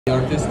The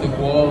artistic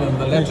wall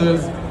and the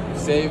letters,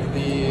 save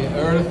the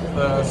earth,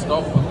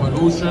 stop the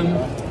pollution.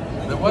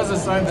 There was a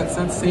sign that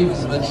said save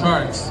the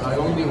sharks. I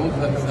only hope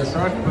that in the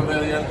shark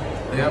pavilion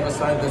they have a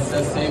sign that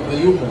says save the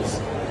humans.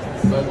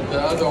 But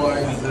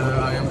otherwise,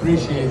 I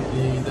appreciate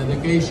the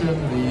dedication,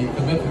 the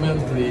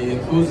commitment, the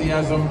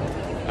enthusiasm,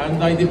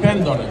 and I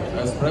depend on it.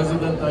 As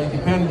president, I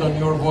depend on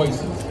your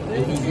voices.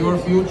 It is your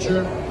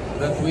future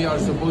that we are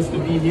supposed to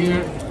be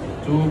here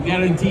to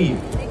guarantee.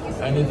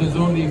 And it is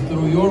only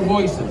through your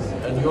voices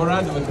and your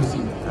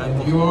advocacy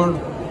and your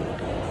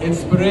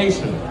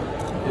inspiration.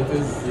 It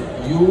is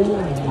you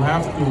who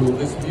have to,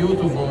 this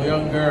beautiful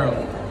young girl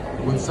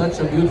with such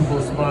a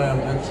beautiful smile,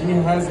 that she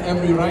has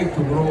every right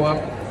to grow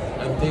up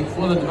and take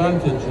full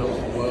advantage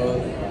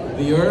of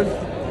the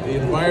earth,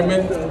 the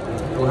environment,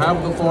 to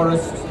have the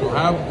forests, to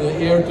have the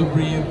air to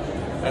breathe,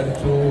 and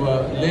to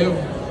live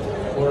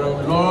for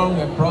a long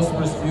and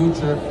prosperous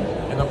future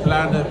in a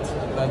planet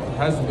that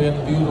has been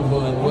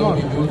beautiful and will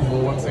be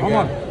beautiful once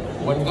again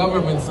when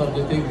governments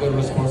undertake their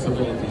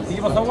responsibilities.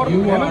 But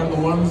you are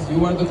the ones,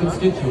 you are the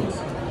constituents,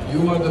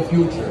 you are the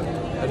future,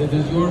 and it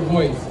is your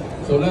voice.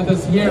 So let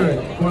us hear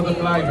it for the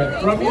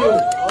climate from you.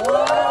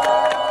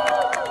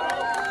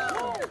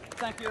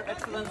 Thank you, Your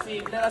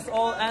Excellency. Let us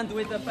all end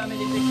with a family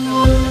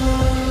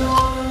picture.